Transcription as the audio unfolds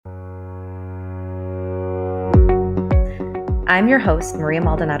I'm your host, Maria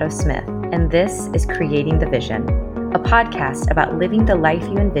Maldonado Smith, and this is Creating the Vision, a podcast about living the life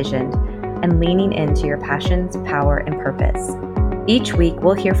you envisioned and leaning into your passions, power, and purpose. Each week,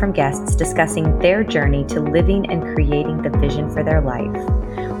 we'll hear from guests discussing their journey to living and creating the vision for their life.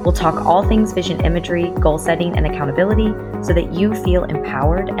 We'll talk all things vision imagery, goal setting, and accountability so that you feel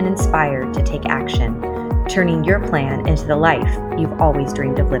empowered and inspired to take action, turning your plan into the life you've always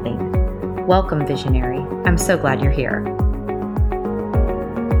dreamed of living. Welcome, visionary. I'm so glad you're here.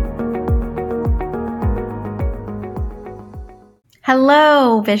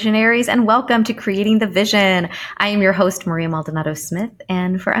 Hello, visionaries, and welcome to Creating the Vision. I am your host, Maria Maldonado Smith,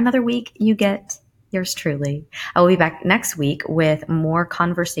 and for another week, you get yours truly. I will be back next week with more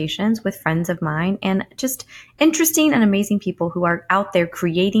conversations with friends of mine and just interesting and amazing people who are out there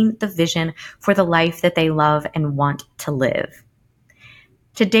creating the vision for the life that they love and want to live.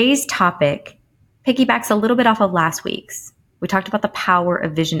 Today's topic piggybacks a little bit off of last week's. We talked about the power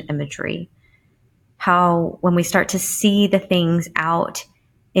of vision imagery. How when we start to see the things out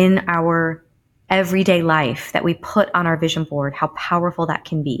in our everyday life that we put on our vision board, how powerful that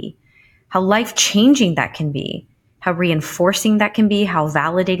can be, how life-changing that can be, how reinforcing that can be, how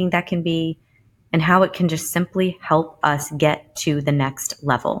validating that can be, and how it can just simply help us get to the next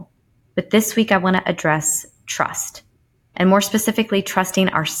level. But this week, I want to address trust, and more specifically, trusting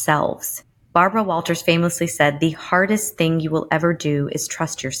ourselves. Barbara Walters famously said, "The hardest thing you will ever do is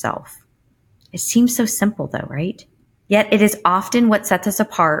trust yourself." It seems so simple though, right? Yet it is often what sets us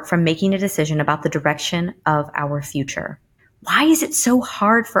apart from making a decision about the direction of our future. Why is it so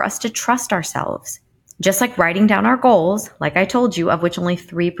hard for us to trust ourselves? Just like writing down our goals, like I told you, of which only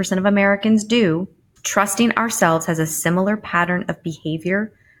 3% of Americans do, trusting ourselves has a similar pattern of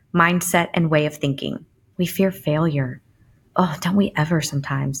behavior, mindset, and way of thinking. We fear failure. Oh, don't we ever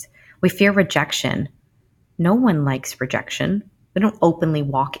sometimes? We fear rejection. No one likes rejection. We don't openly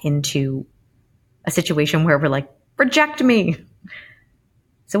walk into a situation where we're like, reject me.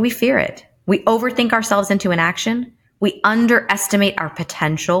 So we fear it. We overthink ourselves into an action. We underestimate our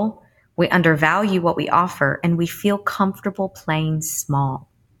potential. We undervalue what we offer, and we feel comfortable playing small.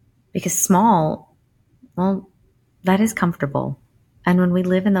 Because small, well, that is comfortable. And when we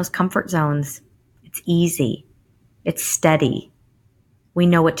live in those comfort zones, it's easy. It's steady. We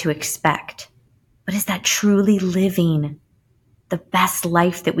know what to expect. But is that truly living the best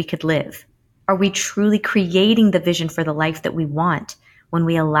life that we could live? Are we truly creating the vision for the life that we want when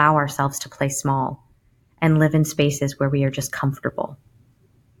we allow ourselves to play small and live in spaces where we are just comfortable?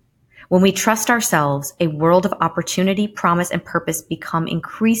 When we trust ourselves, a world of opportunity, promise, and purpose become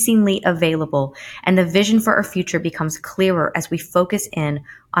increasingly available, and the vision for our future becomes clearer as we focus in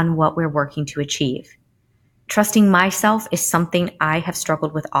on what we're working to achieve. Trusting myself is something I have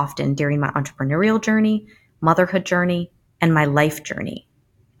struggled with often during my entrepreneurial journey, motherhood journey, and my life journey.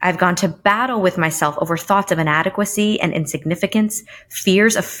 I've gone to battle with myself over thoughts of inadequacy and insignificance,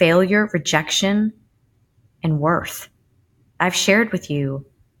 fears of failure, rejection, and worth. I've shared with you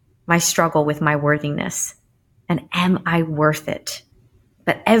my struggle with my worthiness, and am I worth it?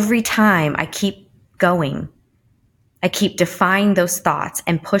 But every time I keep going, I keep defying those thoughts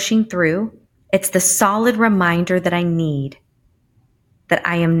and pushing through. It's the solid reminder that I need, that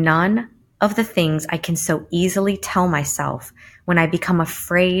I am none of the things I can so easily tell myself when I become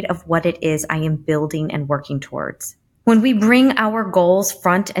afraid of what it is I am building and working towards. When we bring our goals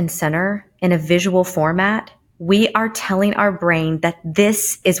front and center in a visual format, we are telling our brain that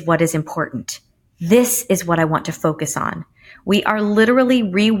this is what is important. This is what I want to focus on. We are literally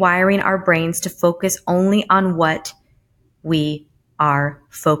rewiring our brains to focus only on what we are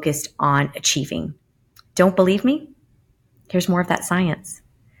focused on achieving. Don't believe me? Here's more of that science.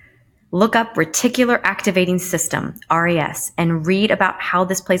 Look up Reticular Activating System, RAS, and read about how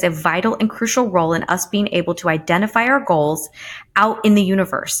this plays a vital and crucial role in us being able to identify our goals out in the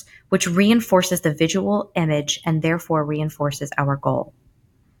universe, which reinforces the visual image and therefore reinforces our goal.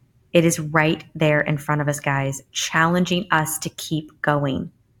 It is right there in front of us, guys, challenging us to keep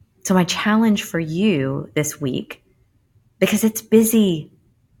going. So my challenge for you this week, because it's busy,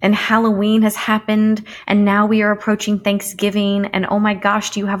 and Halloween has happened, and now we are approaching Thanksgiving, and oh my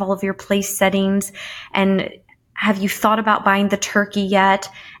gosh, do you have all of your place settings? And have you thought about buying the turkey yet?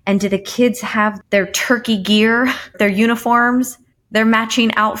 And do the kids have their turkey gear, their uniforms, their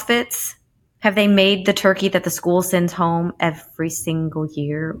matching outfits? Have they made the turkey that the school sends home every single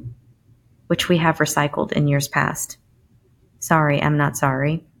year, which we have recycled in years past? Sorry, I'm not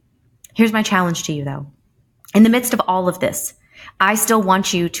sorry. Here's my challenge to you, though. In the midst of all of this, I still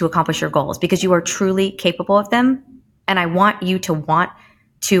want you to accomplish your goals because you are truly capable of them, and I want you to want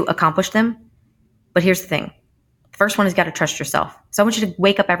to accomplish them. But here's the thing. First one is you got to trust yourself. So I want you to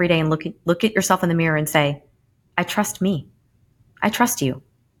wake up every day and look at yourself in the mirror and say, I trust me. I trust you.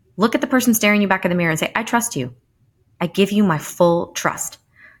 Look at the person staring you back in the mirror and say, I trust you. I give you my full trust.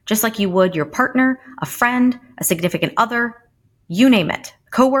 Just like you would your partner, a friend, a significant other, you name it, a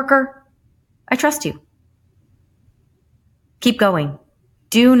coworker. I trust you. Keep going.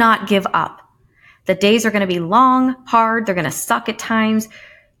 Do not give up. The days are going to be long, hard. They're going to suck at times.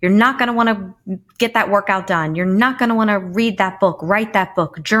 You're not going to want to get that workout done. You're not going to want to read that book, write that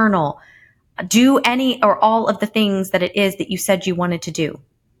book, journal, do any or all of the things that it is that you said you wanted to do.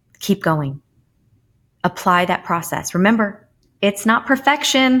 Keep going. Apply that process. Remember, it's not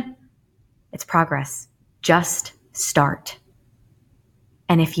perfection. It's progress. Just start.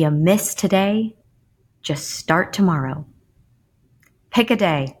 And if you miss today, just start tomorrow. Pick a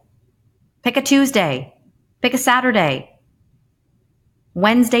day. Pick a Tuesday. Pick a Saturday.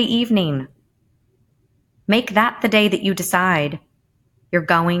 Wednesday evening. Make that the day that you decide you're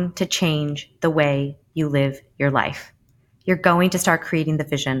going to change the way you live your life. You're going to start creating the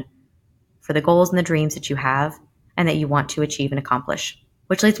vision for the goals and the dreams that you have and that you want to achieve and accomplish.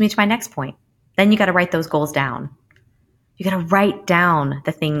 Which leads me to my next point. Then you got to write those goals down. You got to write down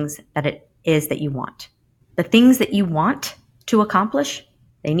the things that it is that you want. The things that you want to accomplish,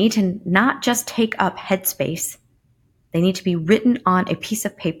 they need to not just take up headspace. They need to be written on a piece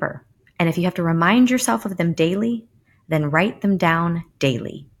of paper. And if you have to remind yourself of them daily, then write them down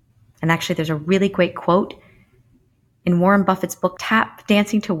daily. And actually, there's a really great quote in Warren Buffett's book, Tap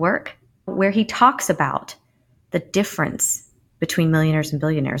Dancing to Work, where he talks about the difference between millionaires and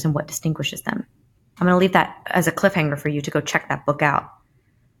billionaires and what distinguishes them. I'm going to leave that as a cliffhanger for you to go check that book out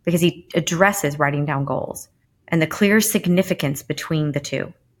because he addresses writing down goals and the clear significance between the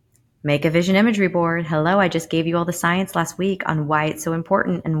two. Make a vision imagery board. Hello, I just gave you all the science last week on why it's so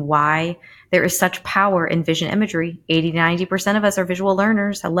important and why there is such power in vision imagery. 80 to 90% of us are visual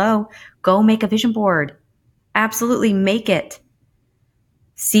learners. Hello, go make a vision board. Absolutely make it.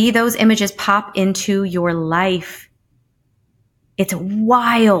 See those images pop into your life. It's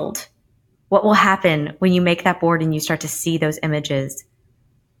wild what will happen when you make that board and you start to see those images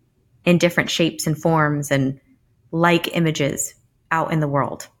in different shapes and forms and like images out in the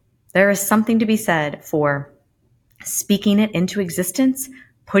world. There is something to be said for speaking it into existence,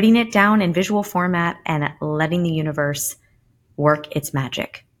 putting it down in visual format, and letting the universe work its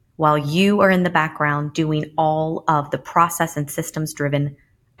magic while you are in the background doing all of the process and systems-driven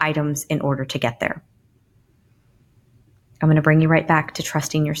items in order to get there. I'm going to bring you right back to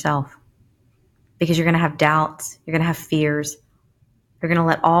trusting yourself because you're going to have doubts. You're going to have fears. You're going to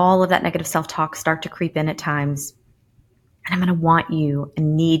let all of that negative self-talk start to creep in at times. And I'm going to want you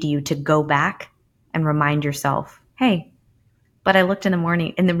and need you to go back and remind yourself, hey, but I looked in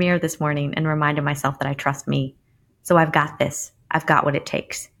the mirror this morning and reminded myself that I trust me. So I've got this. I've got what it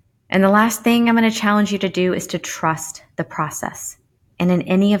takes. And the last thing I'm going to challenge you to do is to trust the process. And in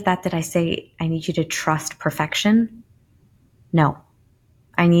any of that I say, I need you to trust perfection. No,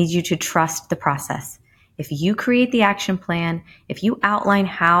 I need you to trust the process. If you create the action plan, if you outline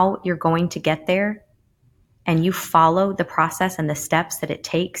how you're going to get there, and you follow the process and the steps that it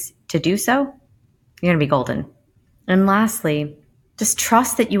takes to do so, you're going to be golden. And lastly, just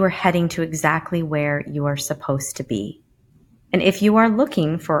trust that you are heading to exactly where you are supposed to be. And if you are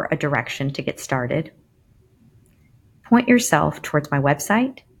looking for a direction to get started, point yourself towards my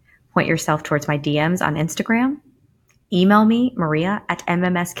website, point yourself towards my DMs on Instagram, email me,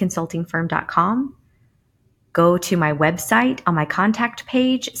 maria@mmsconsultingfirm.com. Go to my website on my contact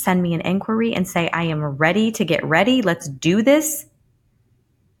page, send me an inquiry and say, I am ready to get ready. Let's do this.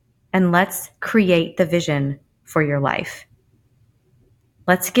 And let's create the vision for your life.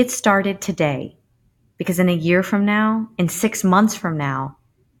 Let's get started today because in a year from now, in 6 months from now,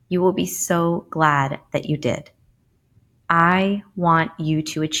 you will be so glad that you did. I want you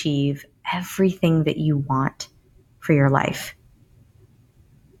to achieve everything that you want for your life.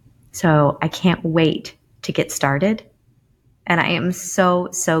 So I can't wait to get started. And I am so,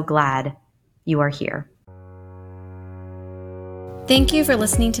 so glad you are here. Thank you for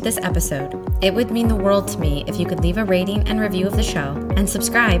listening to this episode. It would mean the world to me if you could leave a rating and review of the show and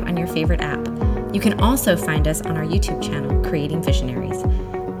subscribe on your favorite app. You can also find us on our YouTube channel, Creating Visionaries.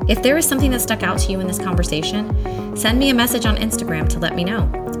 If there is something that stuck out to you in this conversation, send me a message on Instagram to let me know.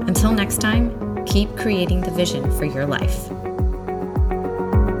 Until next time, keep creating the vision for your life.